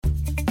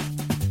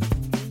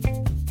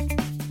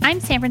I'm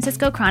San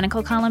Francisco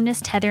Chronicle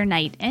columnist Heather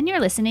Knight, and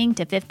you're listening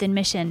to Fifth and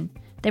Mission.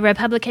 The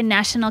Republican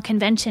National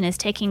Convention is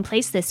taking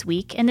place this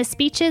week, and the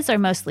speeches are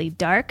mostly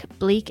dark,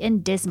 bleak,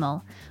 and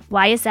dismal.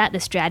 Why is that the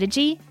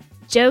strategy?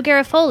 Joe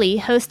Garofoli,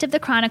 host of the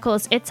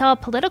Chronicle's It's All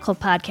Political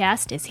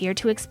podcast, is here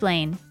to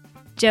explain.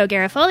 Joe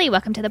Garofoli,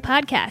 welcome to the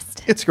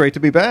podcast. It's great to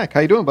be back.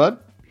 How you doing, bud?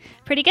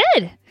 Pretty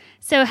good.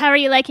 So how are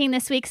you liking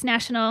this week's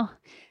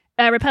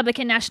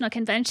Republican National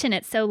Convention?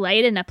 It's so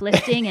light and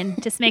uplifting and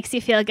just makes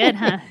you feel good,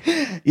 huh?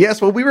 Yes,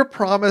 well, we were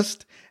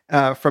promised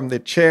from the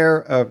chair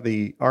of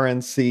the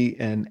RNC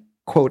an,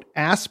 quote,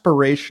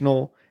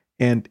 aspirational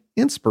and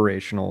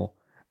inspirational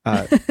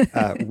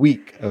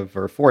week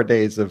or 4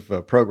 days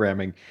of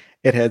programming.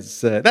 It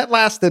has that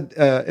lasted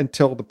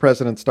until the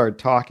president started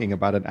talking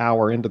about an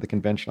hour into the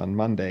convention on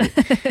Monday.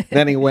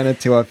 Then he went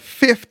into a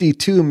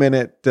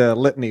 52-minute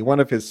litany, one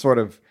of his sort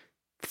of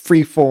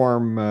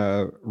free-form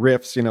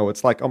riffs. You know,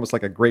 it's like almost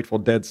like a Grateful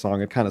Dead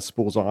song. It kind of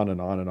spools on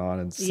and on and on,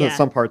 and so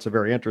some parts are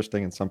very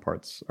interesting and some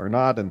parts are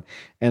not.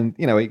 And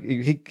you know,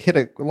 he hit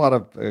a lot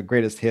of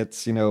greatest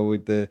hits. You know,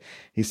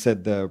 he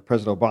said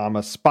President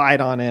Obama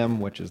spied on him,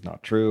 which is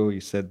not true. He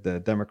said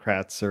the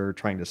Democrats are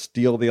trying to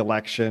steal the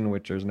election,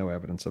 which there's no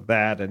evidence of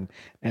that. And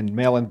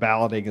mail-in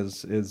balloting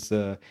is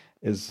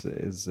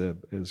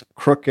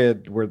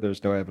crooked, where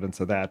there's no evidence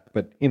of that.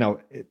 But you know,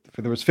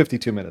 there was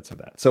 52 minutes of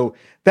that. So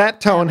that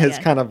tone has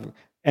kind of,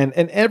 and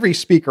every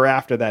speaker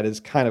after that is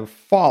kind of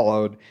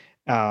followed.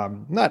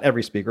 Not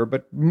every speaker,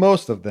 but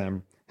most of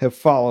them have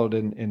followed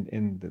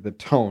in the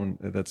tone,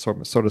 that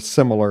sort of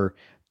similar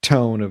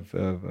tone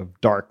of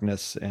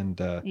darkness and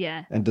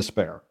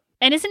despair.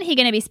 And isn't he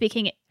going to be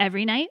speaking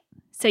every night?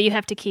 So you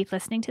have to keep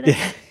listening to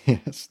this?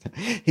 Yes.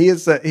 He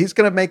is. He's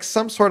going to make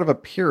some sort of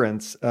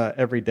appearance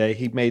every day.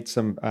 He made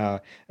some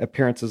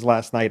appearances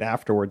last night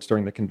afterwards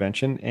during the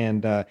convention.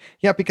 And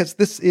because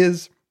this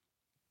is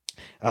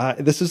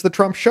the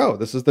Trump show.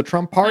 This is the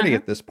Trump party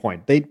at this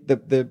point.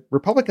 The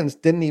Republicans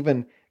didn't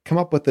even come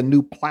up with a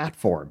new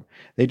platform.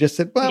 They just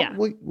said,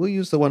 we'll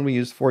use the one we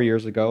used 4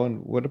 years ago,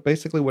 and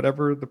basically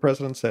whatever the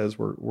president says,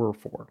 we're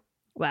for.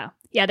 Wow.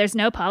 Yeah, there's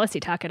no policy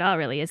talk at all,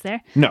 really, is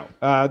there? No,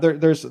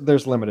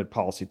 there's limited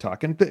policy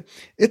talk. And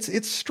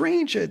it's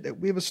strange.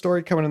 We have a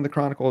story coming in the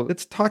Chronicle.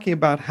 It's talking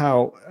about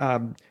how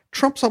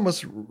Trump's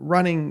almost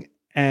running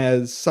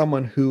as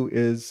someone who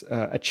is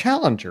a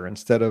challenger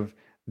instead of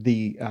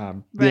the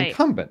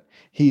incumbent.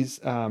 He's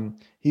on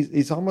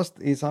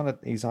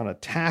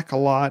attack a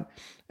lot.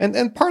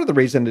 And part of the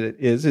reason it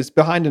is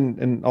behind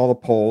in all the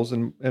polls,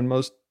 and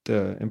most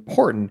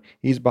important,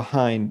 he's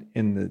behind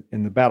in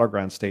the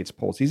battleground states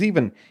polls. He's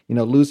even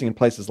losing in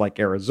places like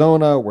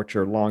Arizona, which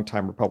are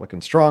longtime Republican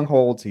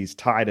strongholds. He's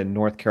tied in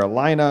North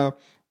Carolina,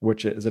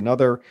 which is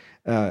another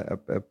a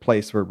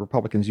place where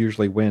Republicans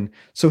usually win.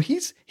 So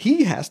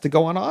he has to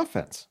go on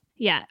offense.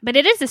 Yeah, but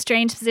it is a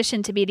strange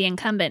position to be the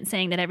incumbent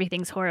saying that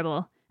everything's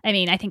horrible. I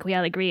mean, I think we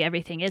all agree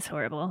everything is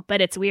horrible,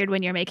 but it's weird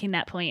when you're making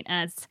that point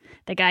as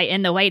the guy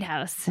in the White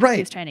House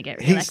who's trying to get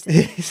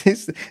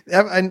reelected.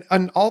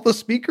 And all the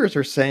speakers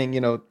are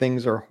saying,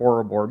 things are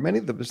horrible, or many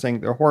of them are saying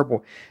they're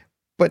horrible,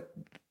 but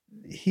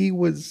he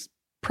was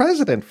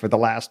president for the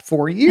last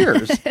 4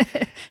 years.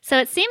 So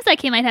it seems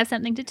like he might have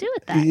something to do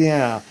with that.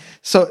 Yeah.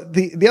 So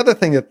the other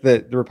thing that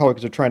the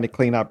Republicans are trying to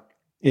clean up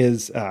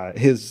is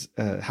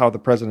how the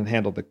president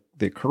handled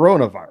the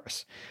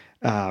coronavirus.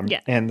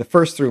 And the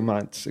first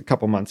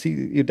couple months,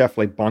 he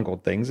definitely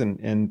bungled things,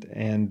 and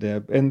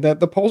that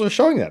the polls are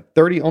showing that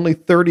only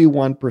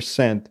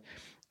 31%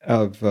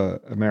 of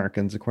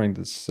Americans, according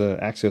to this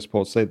Axios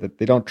poll, say that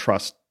they don't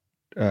trust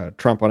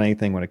Trump on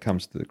anything when it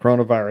comes to the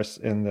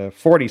coronavirus, and the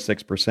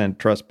 46%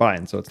 trust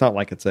Biden. So it's not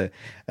like it's a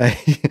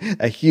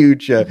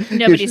huge.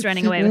 Nobody's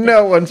running away with it.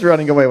 No one's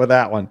running away with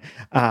that one,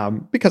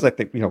 because I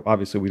think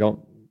obviously we don't.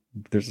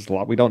 There's just a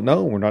lot we don't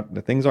know.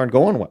 Things aren't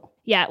going well.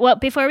 Yeah, well,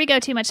 before we go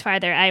too much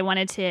farther, I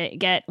wanted to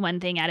get one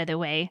thing out of the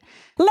way.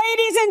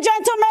 Ladies and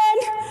gentlemen,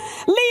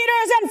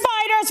 leaders and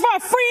fighters for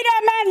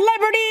freedom and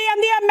liberty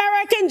and the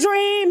American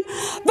dream,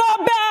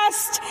 the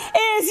best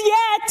is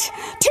yet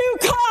to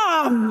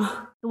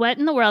come. What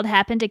in the world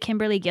happened to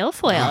Kimberly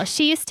Guilfoyle?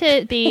 She used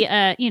to be,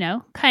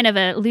 kind of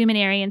a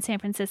luminary in San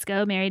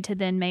Francisco, married to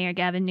then Mayor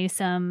Gavin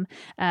Newsom,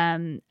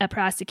 a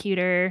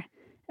prosecutor,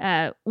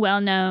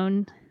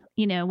 well-known,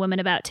 woman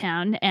about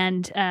town.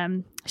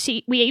 And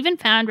we even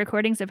found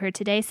recordings of her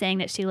today saying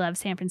that she loved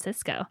San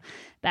Francisco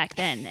back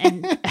then.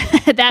 And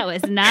that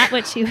was not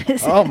what she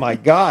was oh my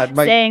God.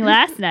 saying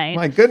last night.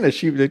 My goodness.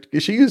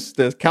 She used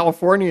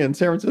California and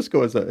San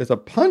Francisco as a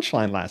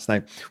punchline last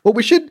night. Well,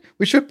 we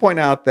should point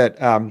out that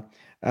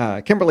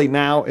Kimberly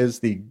now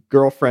is the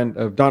girlfriend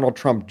of Donald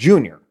Trump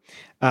Jr.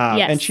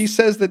 Yes. And she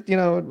says that,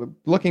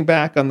 looking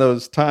back on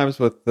those times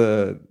with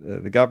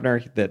the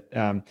governor,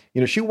 that,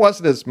 she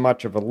wasn't as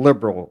much of a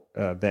liberal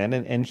then.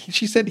 And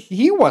she said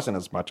he wasn't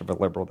as much of a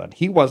liberal then.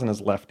 He wasn't as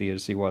lefty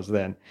as he was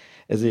then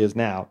as he is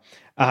now.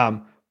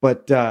 So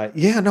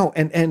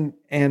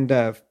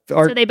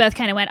they both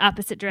kind of went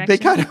opposite directions. They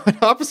kind of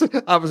went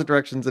opposite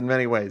directions in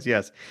many ways.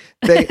 Yes,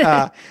 they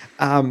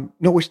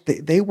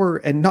they were,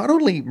 and not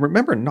only were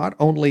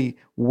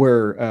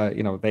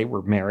they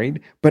were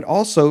married, but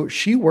also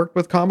she worked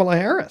with Kamala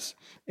Harris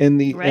in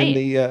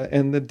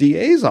the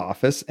DA's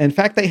office. In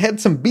fact, they had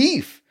some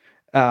beef,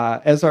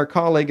 as our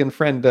colleague and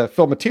friend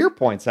Phil Mateer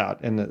points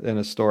out in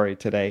a story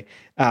today,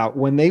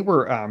 when they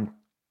were.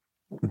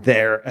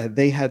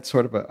 They had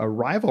sort of a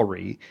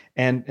rivalry,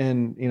 and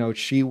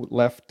she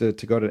left to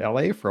go to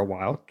LA for a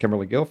while.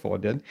 Kimberly Guilfoyle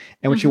did,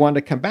 and when she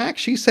wanted to come back,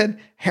 she said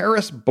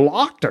Harris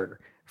blocked her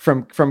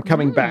from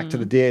coming back to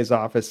the DA's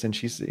office. And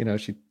she's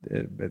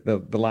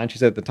the line she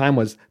said at the time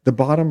was, "The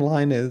bottom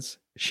line is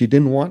she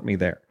didn't want me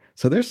there."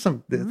 So there's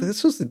some.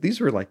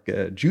 These were like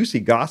juicy,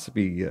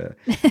 gossipy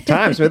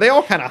times where they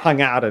all kind of hung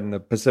out in the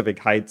Pacific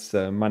Heights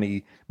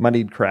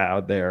moneyed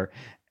crowd there,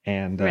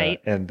 and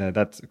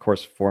that of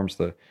course forms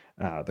the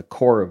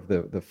core of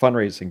the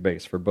fundraising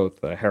base for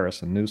both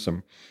Harris and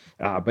Newsom.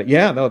 But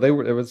yeah, no, there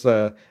was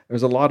a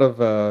lot of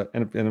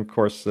and of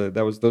course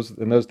that was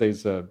in those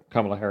days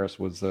Kamala Harris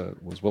was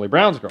Willie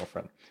Brown's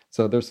girlfriend.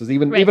 So this is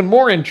even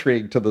more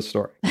intrigue to the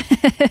story.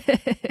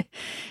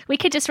 We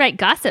could just write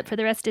gossip for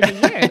the rest of the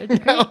year.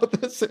 No,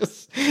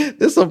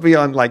 this will be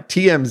on like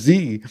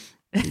TMZ.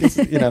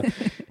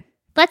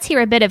 Let's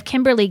hear a bit of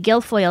Kimberly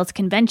Guilfoyle's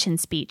convention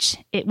speech.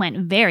 It went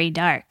very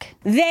dark.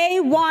 They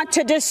want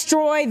to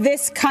destroy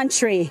this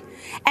country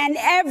and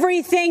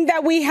everything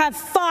that we have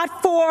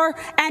fought for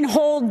and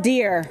hold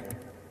dear.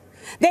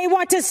 They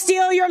want to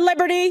steal your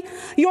liberty,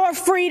 your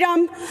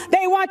freedom.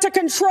 They want to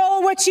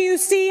control what you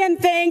see and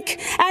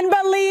think and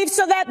believe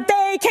so that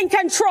they can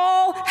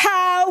control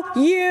how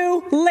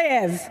you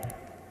live.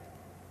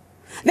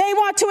 They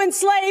want to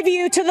enslave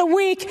you to the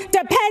weak,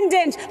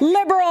 dependent,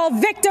 liberal,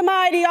 victim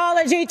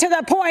ideology to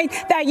the point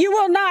that you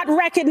will not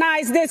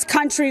recognize this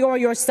country or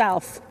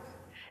yourself.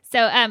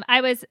 So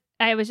I was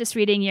just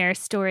reading your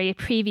story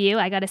preview.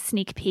 I got a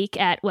sneak peek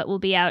at what will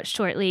be out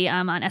shortly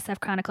on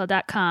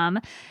sfchronicle.com,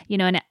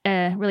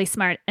 a really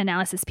smart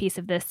analysis piece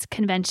of this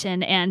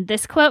convention. And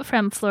this quote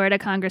from Florida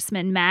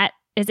Congressman Matt,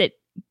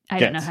 I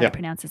don't know how to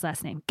pronounce his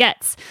last name,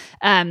 Gaetz,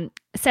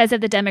 says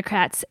of the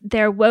Democrats,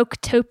 they're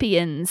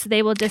woke-topians.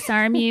 They will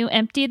disarm you,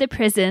 empty the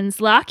prisons,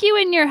 lock you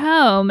in your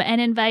home,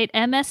 and invite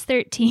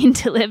MS-13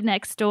 to live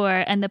next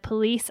door, and the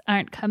police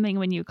aren't coming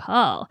when you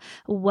call.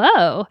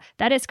 Whoa,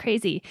 that is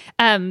crazy.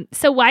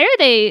 So why are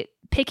they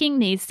picking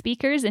these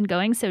speakers and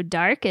going so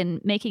dark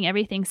and making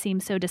everything seem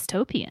so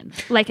dystopian?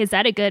 Like, is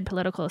that a good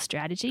political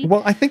strategy?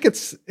 Well, I think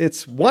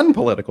it's one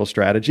political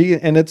strategy,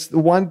 and it's the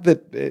one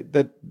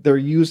that they're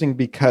using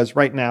because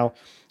right now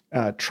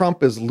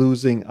Trump is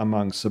losing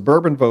among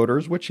suburban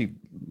voters, which he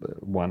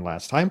won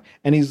last time,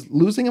 and he's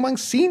losing among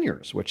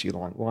seniors, which he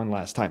won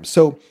last time.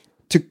 So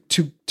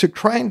to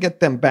try and get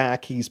them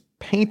back, he's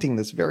painting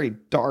this very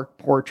dark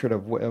portrait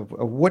of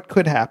what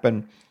could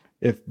happen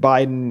if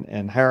Biden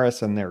and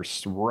Harris and their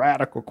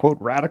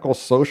radical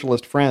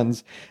socialist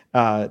friends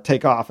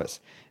take office.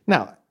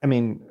 Now, I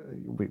mean,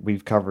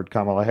 we've covered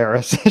Kamala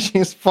Harris.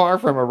 She's far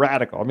from a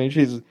radical. I mean,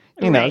 she's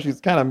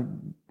kind of,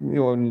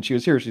 when she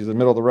was here, she's in the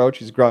middle of the road.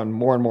 She's grown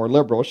more and more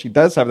liberal. She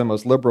does have the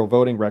most liberal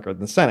voting record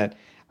in the Senate.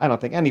 I don't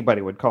think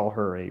anybody would call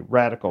her a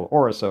radical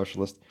or a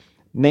socialist,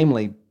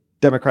 namely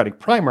Democratic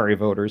primary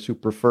voters who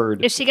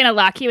preferred. Is she going to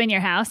lock you in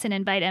your house and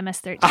invite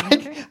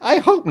MS-13? I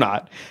hope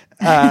not.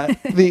 I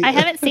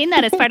haven't seen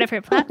that as part of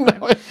her platform.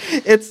 No,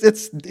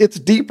 it's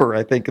deeper,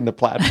 I think, in the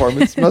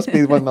platform. It must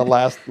be one of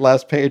the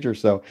last page or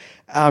so.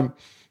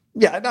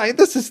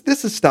 This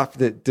is stuff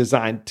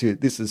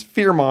this is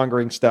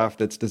fear-mongering stuff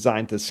that's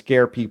designed to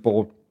scare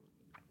people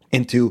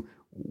into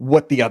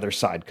what the other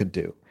side could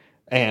do,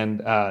 and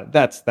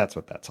that's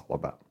what that's all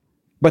about.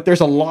 But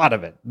there's a lot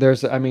of it.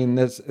 There's a lot.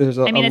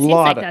 Seems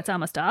like that's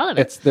almost all of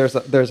it. There's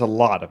a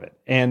lot of it.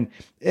 And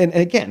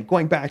again,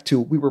 going back to,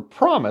 we were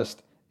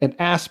promised an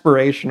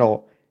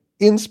aspirational,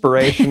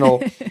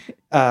 inspirational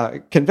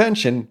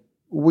convention.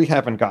 We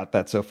haven't got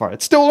that so far.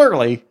 It's still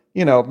early.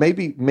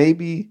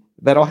 Maybe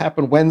that'll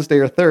happen Wednesday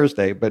or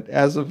Thursday. But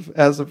as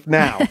of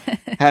now,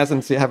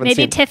 haven't seen.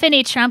 Maybe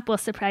Tiffany Trump will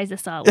surprise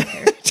us all with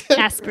her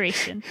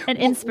aspiration and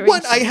inspiration.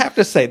 What I have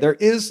to say, there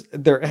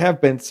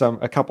have been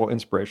a couple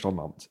inspirational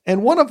moments,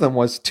 and one of them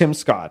was Tim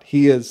Scott.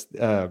 He is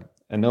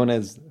known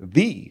as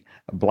the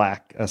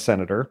black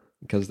senator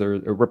because they're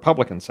a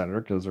Republican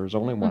senator because there's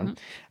only one,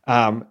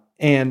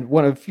 and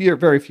one of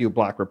very few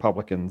black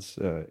Republicans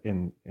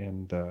in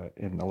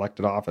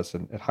elected office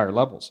and at higher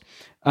levels.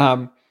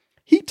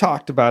 He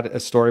talked about a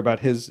story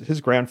about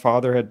his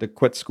grandfather had to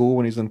quit school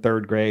when he was in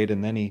third grade,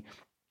 and then he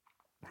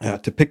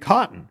to pick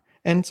cotton.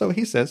 And so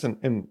he says,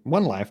 in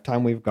one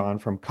lifetime, we've gone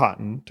from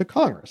cotton to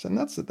Congress, and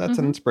that's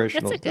an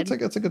inspirational.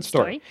 That's a good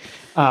story.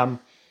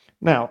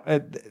 Now,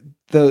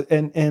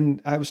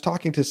 and I was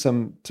talking to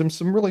some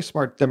really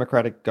smart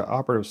Democratic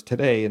operatives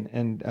today,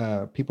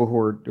 and people who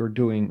are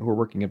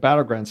working in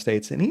battleground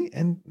states,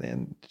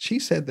 and she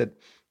said that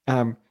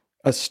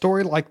a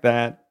story like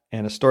that,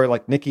 and a story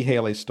like Nikki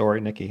Haley's story.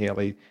 Nikki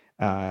Haley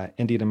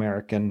Indian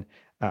American,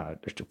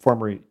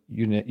 former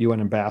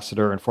UN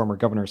ambassador and former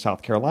governor of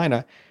South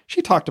Carolina.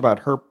 She talked about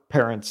her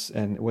parents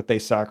and what they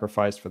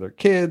sacrificed for their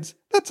kids.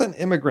 That's an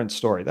immigrant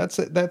story. That's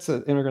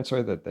an immigrant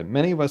story that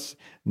many of us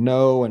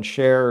know and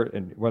share,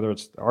 and whether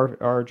it's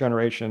our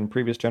generation,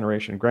 previous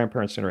generation,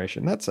 grandparents'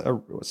 generation, that's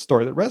a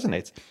story that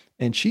resonates.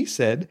 And she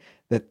said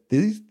that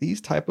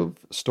these type of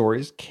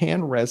stories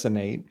can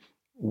resonate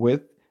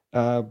with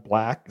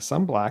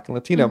some black and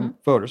Latino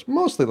voters,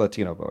 mostly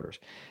Latino voters.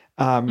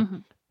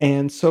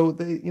 And so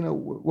they,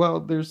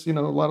 there's, a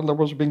lot of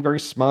liberals are being very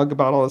smug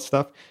about all this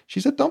stuff.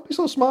 She said, don't be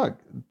so smug.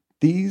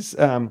 These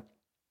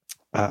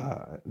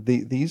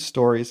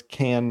stories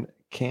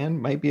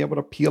might be able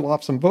to peel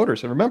off some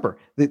voters. And remember,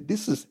 the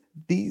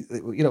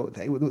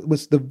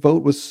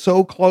vote was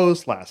so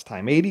close last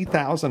time.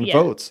 80,000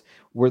 votes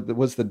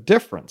was the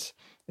difference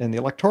in the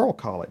Electoral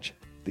College.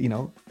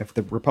 If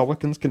the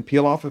Republicans can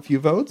peel off a few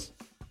votes,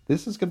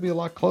 this is going to be a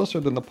lot closer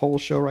than the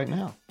polls show right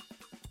now.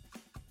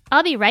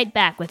 I'll be right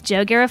back with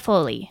Joe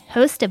Garofoli,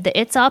 host of the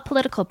It's All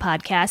Political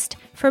podcast,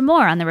 for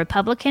more on the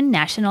Republican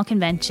National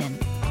Convention.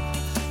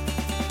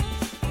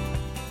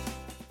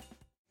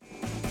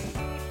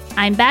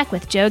 I'm back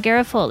with Joe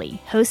Garofoli,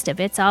 host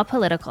of It's All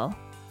Political.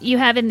 You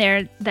have in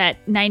there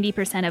that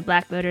 90% of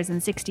black voters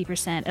and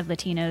 60% of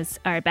Latinos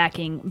are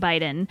backing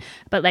Biden.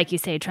 But like you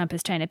say, Trump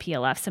is trying to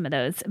peel off some of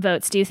those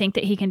votes. Do you think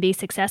that he can be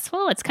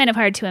successful? It's kind of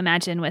hard to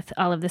imagine with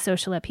all of the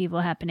social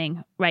upheaval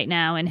happening right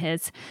now and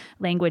his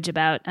language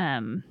about,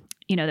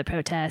 the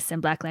protests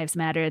and Black Lives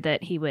Matter,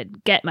 that he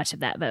would get much of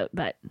that vote.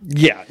 But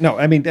yeah, no,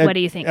 I mean, what do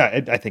you think?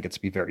 I think it's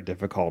be very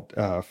difficult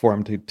for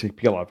him to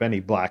peel off any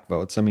black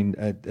votes. I mean,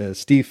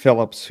 Steve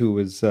Phillips, who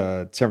is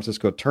San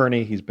Francisco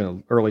attorney, he's been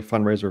an early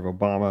fundraiser of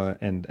Obama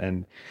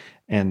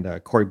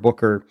and Cory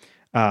Booker.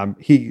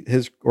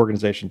 His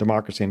organization,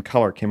 Democracy in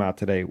Color, came out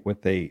today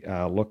with a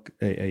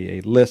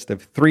list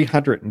of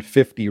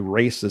 350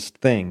 racist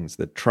things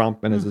that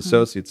Trump and his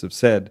associates have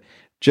said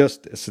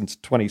just since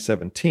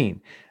 2017.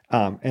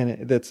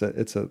 And it's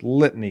a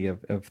litany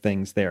of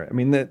things there. I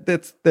mean, they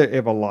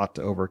have a lot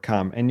to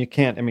overcome, and you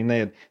can't. I mean,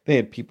 they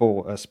had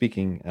people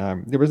speaking.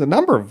 There was a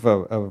number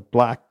of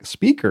black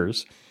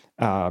speakers.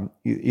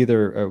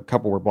 Either a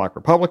couple were black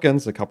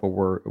Republicans,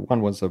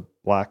 one was a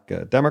black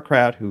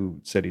Democrat who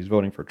said he's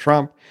voting for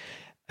Trump,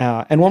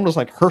 and one was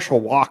like Herschel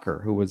Walker,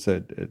 who was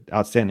an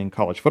outstanding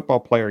college football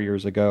player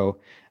years ago,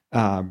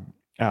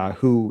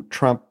 who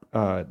Trump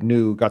got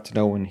to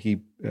know when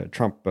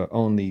Trump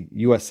owned the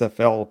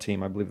USFL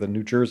team, I believe the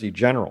New Jersey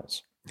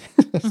Generals.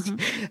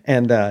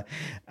 And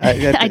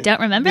I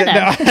don't remember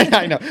that. No,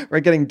 I know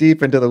we're getting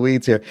deep into the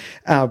weeds here,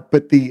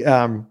 but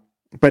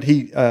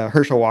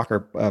Herschel Walker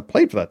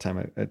played for that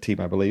team,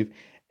 I believe,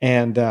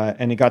 and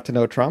he got to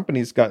know Trump, and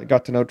he's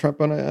got to know Trump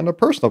on a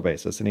personal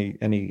basis, and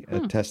he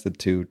attested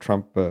to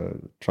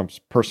Trump's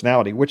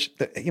personality, which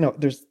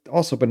there's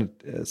also been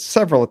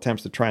several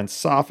attempts to try and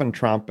soften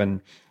Trump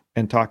and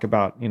talk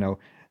about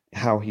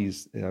how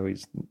he's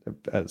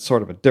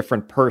sort of a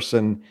different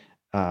person,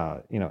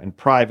 in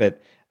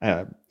private,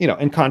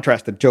 in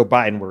contrast to Joe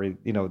Biden, where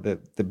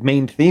the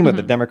main theme of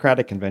the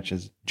Democratic convention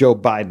is Joe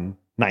Biden,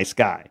 nice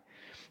guy,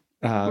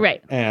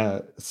 right?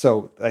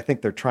 So I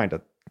think they're trying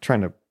to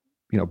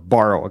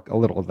borrow a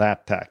little of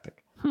that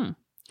tactic.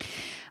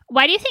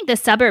 Why do you think the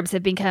suburbs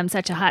have become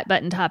such a hot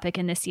button topic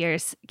in this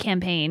year's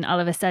campaign? All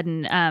of a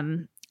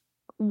sudden,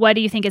 what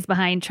do you think is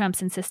behind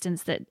Trump's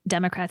insistence that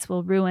Democrats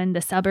will ruin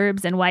the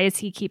suburbs, and why does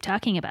he keep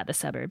talking about the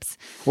suburbs?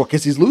 Well,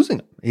 because he's losing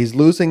them. He's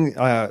losing.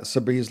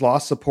 He's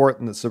lost support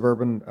in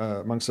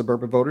the among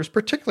suburban voters,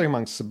 particularly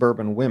among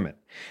suburban women.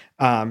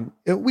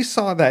 We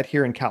saw that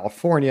here in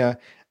California,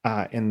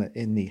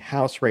 in the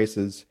House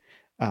races,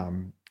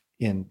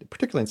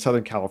 particularly in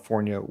Southern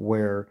California,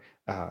 where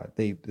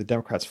the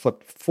Democrats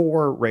flipped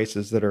 4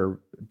 races that are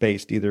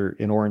based either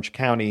in Orange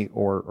County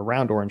or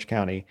around Orange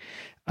County.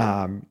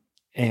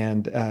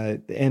 And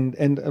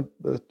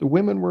the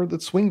women were the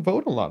swing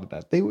vote. A lot of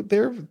that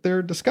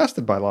they're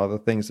disgusted by a lot of the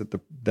things that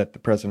the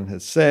president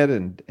has said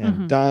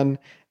and done,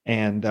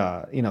 and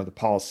the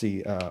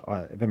policy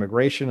of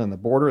immigration and the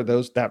border.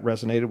 That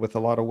resonated with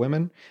a lot of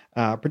women,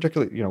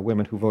 particularly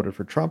women who voted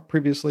for Trump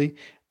previously.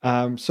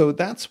 So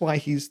that's why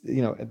he's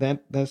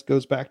that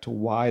goes back to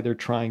why they're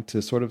trying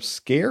to sort of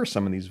scare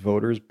some of these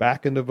voters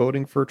back into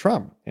voting for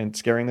Trump, and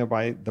scaring them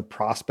by the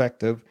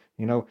prospect of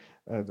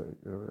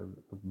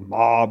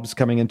mobs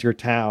coming into your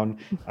town.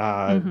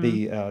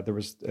 There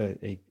was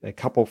a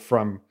couple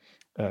from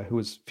who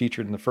was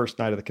featured in the first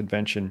night of the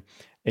convention,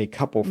 a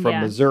couple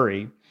from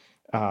Missouri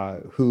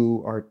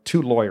who are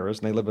 2 lawyers,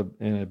 and they live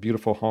in a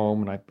beautiful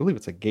home, and I believe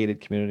it's a gated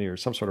community or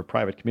some sort of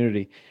private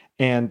community.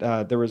 And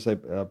there was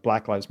a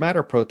Black Lives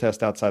Matter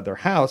protest outside their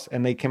house,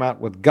 and they came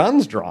out with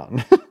guns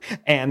drawn,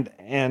 and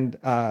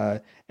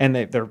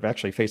they're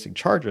actually facing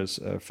charges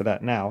for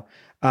that now.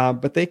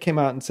 But they came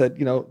out and said,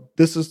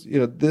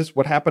 this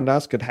what happened to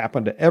us could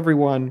happen to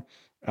everyone.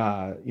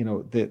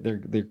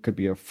 There could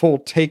be a full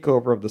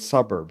takeover of the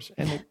suburbs,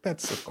 and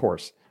that's of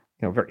course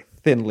very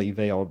thinly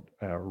veiled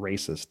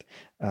racist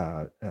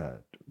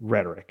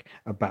rhetoric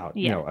about,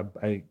 Yeah. you know,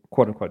 a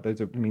quote unquote,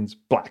 that means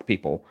black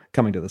people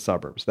coming to the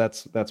suburbs.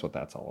 That's what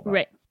that's all about.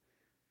 Right.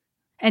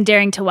 And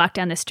daring to walk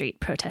down the street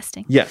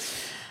protesting.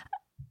 Yes.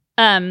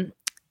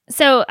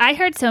 So I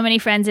heard so many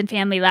friends and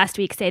family last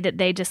week say that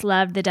they just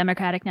loved the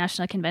Democratic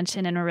National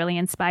Convention and were really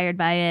inspired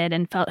by it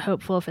and felt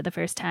hopeful for the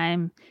first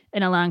time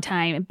in a long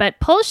time.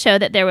 But polls show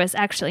that there was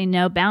actually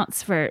no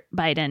bounce for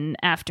Biden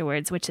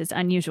afterwards, which is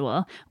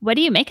unusual. What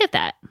do you make of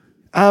that?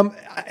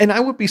 And I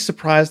would be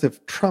surprised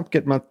if Trump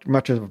get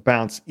much of a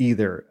bounce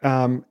either.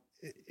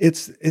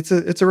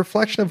 It's a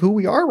reflection of who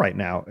we are right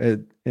now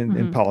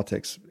in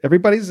politics.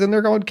 Everybody's in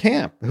their own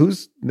camp.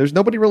 There's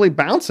nobody really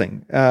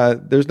bouncing.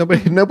 There's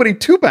nobody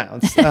to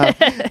bounce.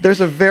 There's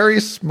a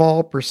very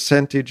small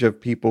percentage of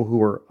people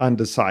who are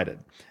undecided.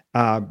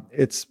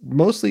 It's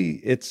mostly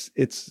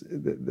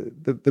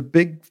the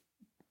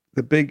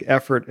big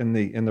effort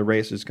in the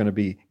race is going to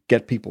be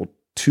get people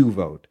to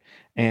vote.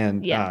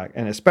 And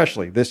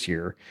especially this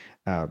year,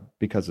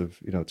 because of,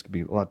 you know, it's going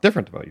to be a lot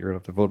different to vote. You're going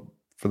to have to vote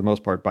for the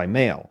most part by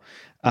mail.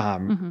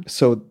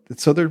 So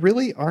there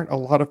really aren't a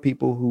lot of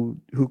people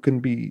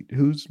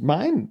whose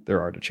mind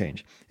there are to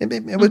change. And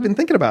we've been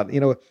thinking about, you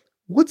know,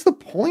 what's the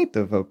point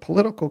of a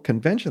political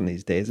convention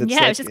these days? It's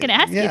I was just going to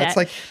ask you that. It's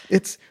like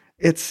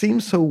it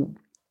seems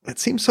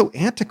so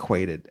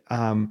antiquated.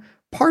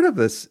 Part of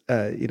this,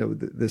 you know,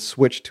 the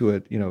switch to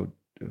a, you know,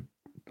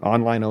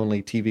 online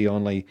only, TV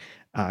only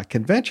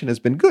convention has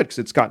been good because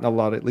it's gotten a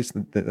lot, at least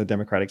the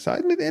Democratic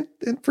side,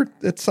 and for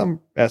at some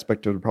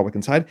aspect of the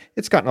Republican side,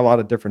 it's gotten a lot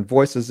of different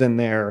voices in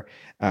there.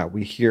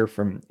 We hear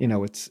from, you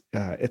know, it's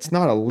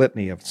not a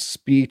litany of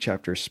speech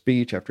after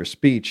speech after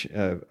speech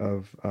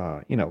of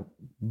you know,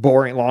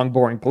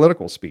 boring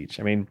political speech.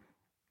 I mean,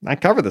 I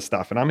cover this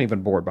stuff and I'm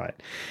even bored by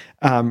it.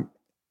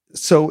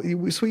 So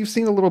we've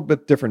seen a little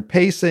bit different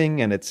pacing,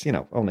 and it's, you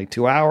know, only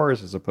 2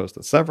 hours as opposed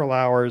to several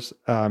hours.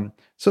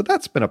 So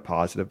that's been a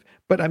positive.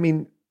 But I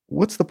mean,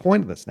 what's the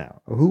point of this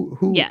now?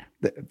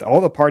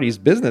 All the party's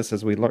business,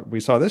 as we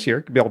saw this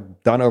year, could be all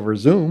done over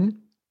Zoom.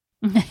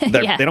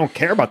 They don't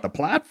care about the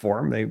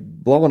platform; they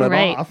blowing it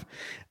off.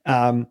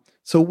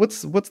 So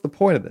what's the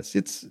point of this?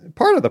 It's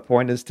part of the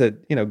point is to,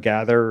 you know,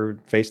 gather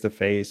face to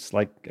face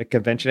like a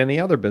convention any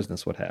other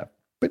business would have.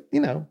 But,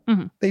 you know,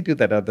 they do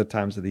that other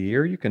times of the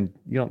year. You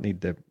don't need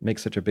to make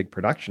such a big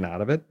production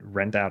out of it,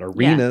 rent out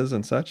arenas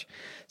and such.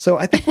 So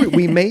I think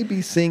we may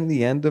be seeing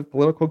the end of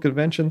political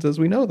conventions as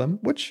we know them,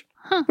 which,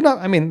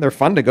 I mean, they're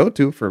fun to go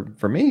to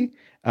for me.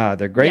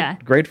 They're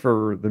great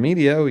for the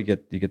media. You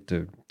get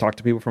to talk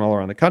to people from all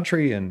around the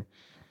country and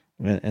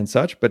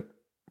such, but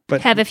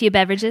have a few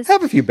beverages.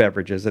 Have a few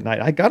beverages at night.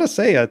 I gotta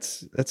say,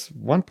 it's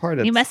one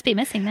part. You must be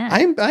missing that.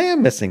 I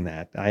am missing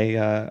that.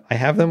 I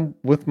have them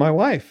with my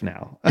wife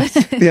now. At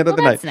the end of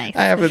the night, nice.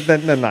 I have it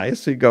then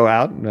nice. So you go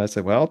out and I say,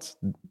 well,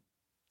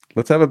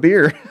 let's have a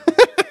beer.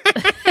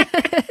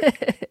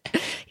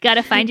 You got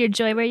to find your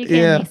joy where you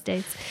can these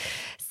days.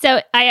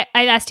 So I've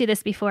asked you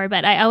this before,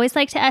 but I always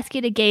like to ask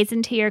you to gaze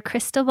into your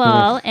crystal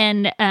ball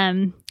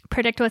and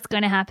predict what's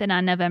going to happen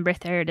on November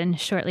 3rd and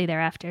shortly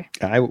thereafter.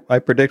 I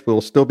predict we'll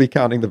still be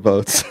counting the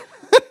votes.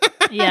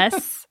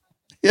 Yes.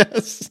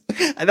 Yes.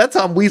 And that's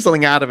how I'm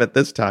weaseling out of it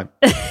this time.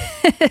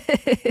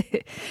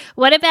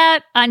 What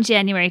about on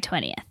January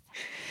 20th?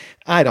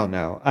 I don't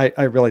know.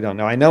 I really don't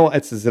know. I know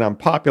it's an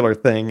unpopular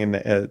thing, and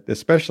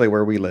especially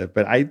where we live,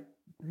 but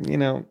you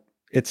know,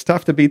 it's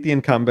tough to beat the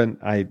incumbent.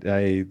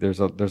 There's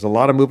a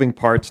lot of moving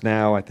parts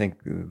now. I think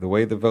the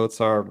way the votes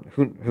are,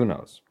 who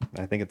knows?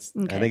 I think it's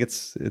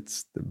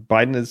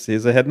Biden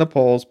is ahead in the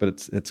polls, but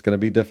it's going to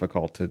be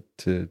difficult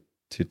to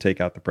take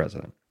out the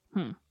president.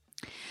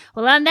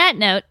 Well, on that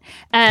note,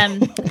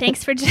 thank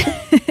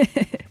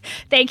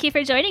you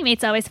for joining me.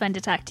 It's always fun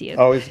to talk to you.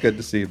 Always good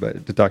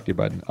to talk to you,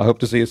 Biden. I hope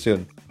to see you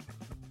soon.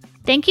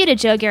 Thank you to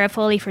Joe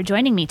Garofoli for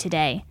joining me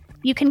today.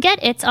 You can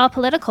get It's All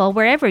Political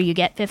wherever you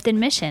get Fifth and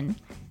Mission.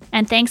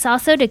 And thanks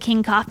also to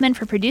King Kaufman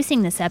for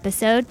producing this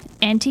episode,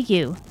 and to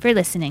you for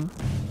listening.